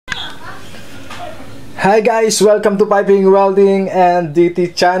Hi guys, welcome to Piping, Welding, and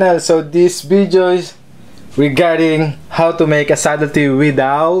DT channel. So this video is regarding how to make a saddle tee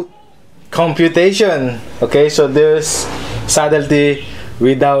without computation. Okay, so there's saddle tee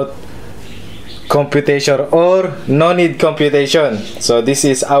without computation or no need computation. So this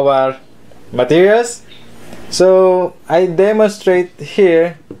is our materials. So I demonstrate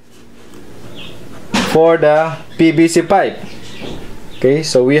here for the PVC pipe. Okay,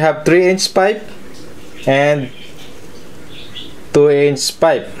 so we have 3-inch pipe and 2-inch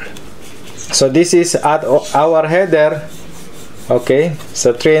pipe. So this is at our header. Okay,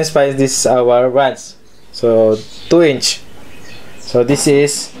 so 3-inch pipe, this is our branch. So 2-inch. So this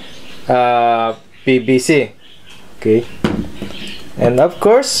is PVC. Okay, and of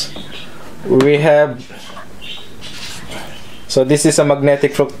course we have, so this is a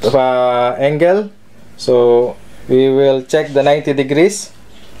magnetic angle. So we will check the 90 degrees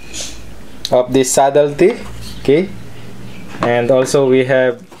of this saddle tee. Okay, and also we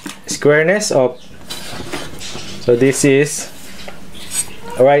have squareness of, so this is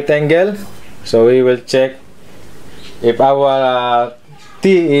a right angle. So we will check if our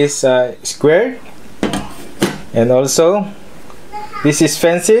tee is square, and also this is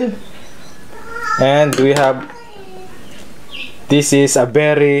pencil, and we have, this is a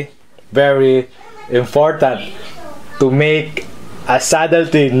very important to make a saddle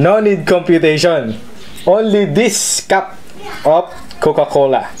tee. No need computation, only this cup of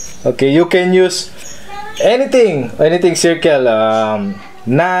Coca-Cola. Okay, you can use anything circle,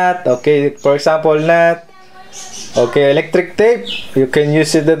 nut, okay, for example nut, okay, electric tape, you can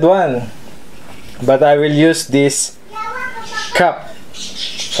use it, that one, but I will use this cup.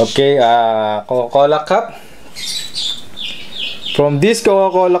 Okay, Coca-Cola cup. From this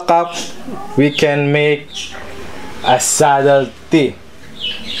Coca-Cola cup we can make a saddle tee.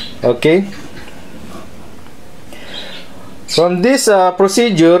 Okay, from this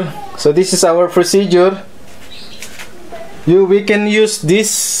procedure, so this is our procedure. We can use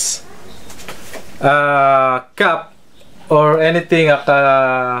this cup or anything,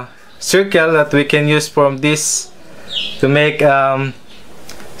 circle that we can use from this to make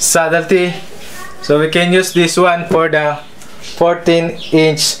saddle tee. So we can use this one for the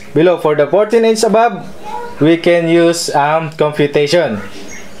 14-inch below. For the 14-inch above, we can use computation.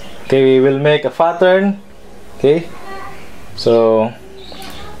 Okay, we will make a pattern. Okay, so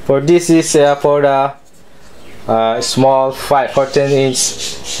for this is for the small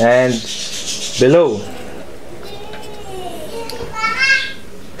 14-inch and below.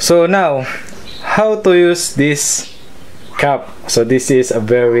 So now, how to use this cup? So this is a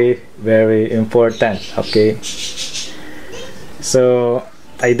very important. Okay, so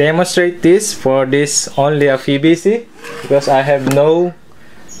I demonstrate this for this only a PVC because I have no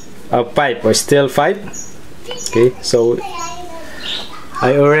pipe or steel pipe. Okay, so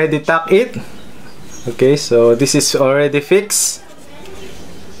I already tuck it. Okay, so this is already fixed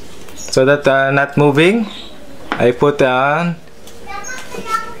so that not moving. I put a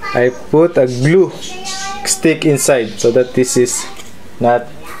glue stick inside so that this is not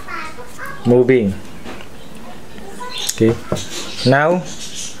moving. Okay, now,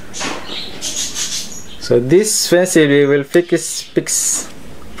 so this pencil we will fix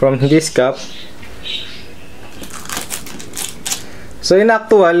from this cup. So in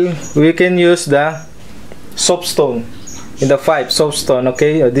actual, we can use the soapstone in the pipe, soapstone.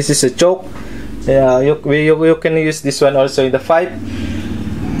 Okay, this is a choke. You can use this one also in the pipe,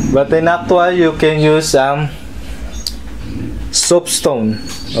 but in actual you can use soapstone.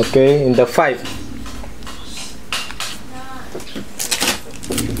 Okay, in the pipe.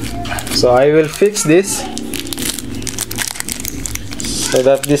 So I will fix this so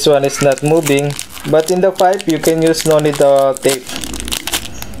that this one is not moving, but in the pipe you can use no need tape.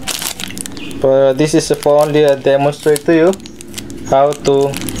 This is for only a demonstrate to you how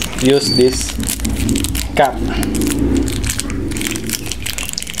to use this cap.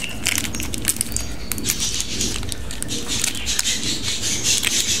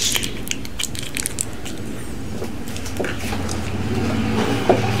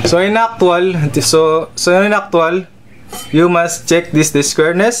 So in actual, you must check this the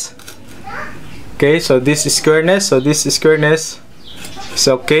squareness. Okay, so this is squareness, so this is squareness is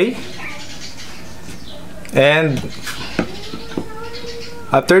okay. And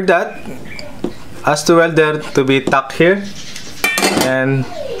after that, as to welder to be tucked here and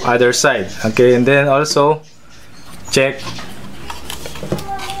other side. Okay, and then also check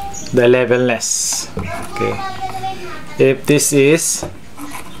the levelness. Okay, if this is,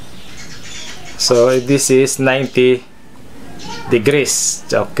 so this is 90 degrees.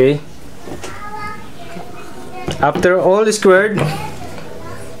 Okay, After all squared,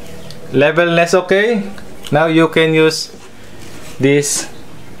 levelness okay, now you can use this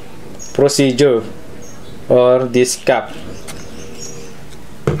procedure or this cap.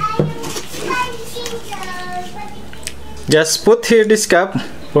 Just put here this cap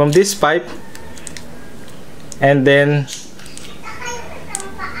from this pipe and then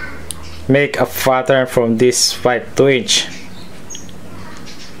make a pattern from this pipe 2 inch.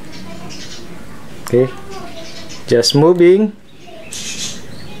 Okay, just moving.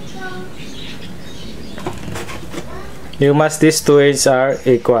 You must, these 2 ends are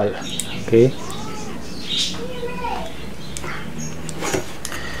equal. Okay,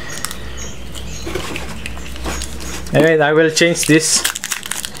 and I will change this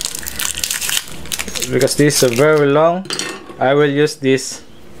because this is very long. I will use this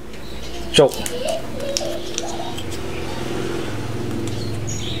choke.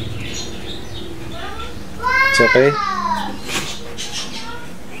 It's okay.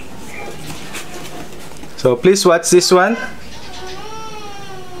 So please watch this one.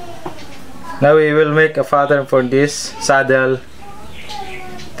 Now we will make a pattern for this saddle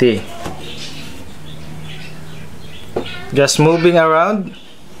T. Just moving around.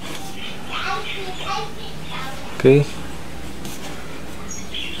 Okay.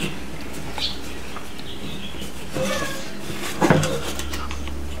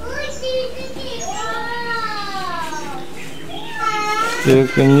 You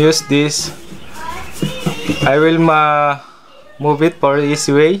can use this. I will move it for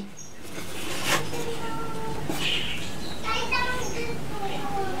easy way.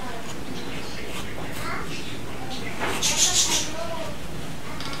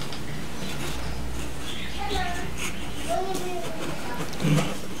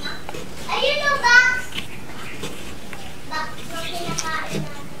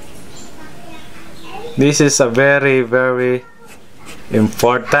 This is a very, very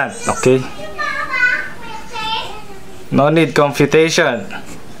important, okay? No need computation.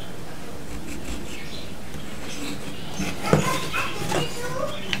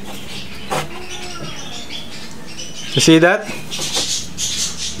 You see that?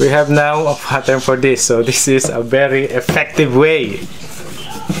 We have now a pattern for this, so this is a very effective way.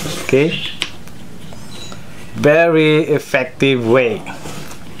 Okay? Very effective way.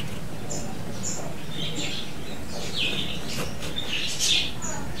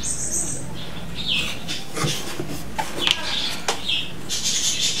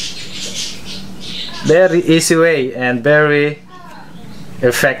 Very easy way and very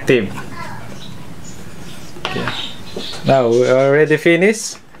effective. Okay. Now we already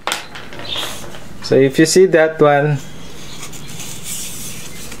finished. So if you see that one,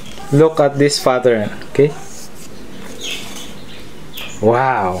 look at this pattern. Okay.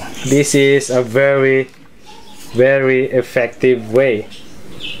 Wow, this is a very, very effective way.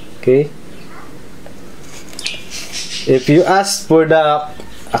 Okay. If you ask for the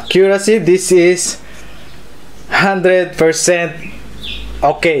accuracy, this is 100%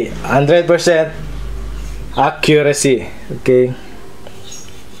 okay, 100% accuracy. Okay,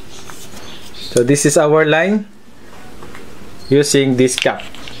 so this is our line using this cap.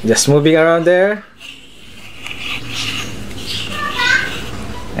 Just moving around there,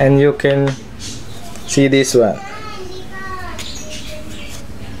 and you can see this one.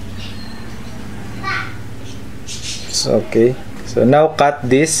 So, okay, so now cut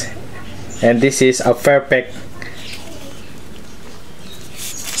this, and this is a perfect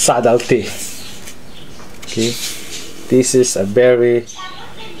saddle T. Okay, this is a very,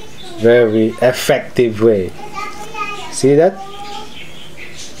 very effective way. See that?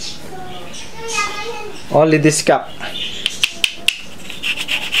 Only this cap.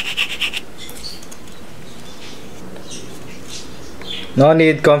 No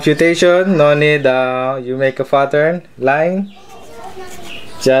need computation, no need you make a pattern line,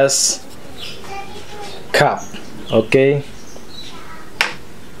 just cap. Okay,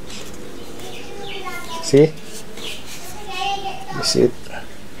 see, you see it.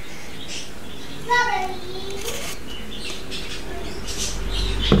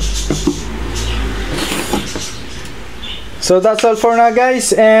 So that's all for now,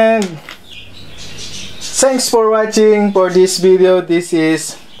 guys, and thanks for watching for this video. This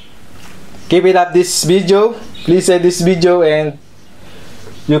is, keep it up this video, please share this video, and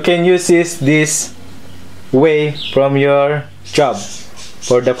you can use this way from your job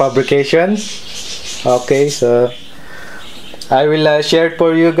for the fabrication. Okay, so I will share it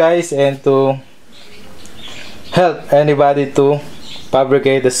for you guys and to help anybody to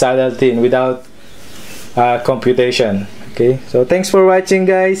fabricate the saddle tin without computation. Okay, so thanks for watching,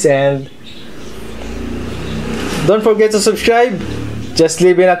 guys, and don't forget to subscribe. Just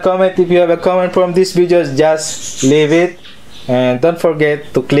leave in a comment if you have a comment from this video. Just leave it, and don't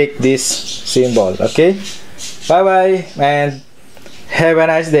forget to click this symbol. Okay, bye bye and have a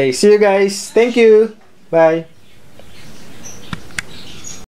nice day. See you guys. Thank you. Bye.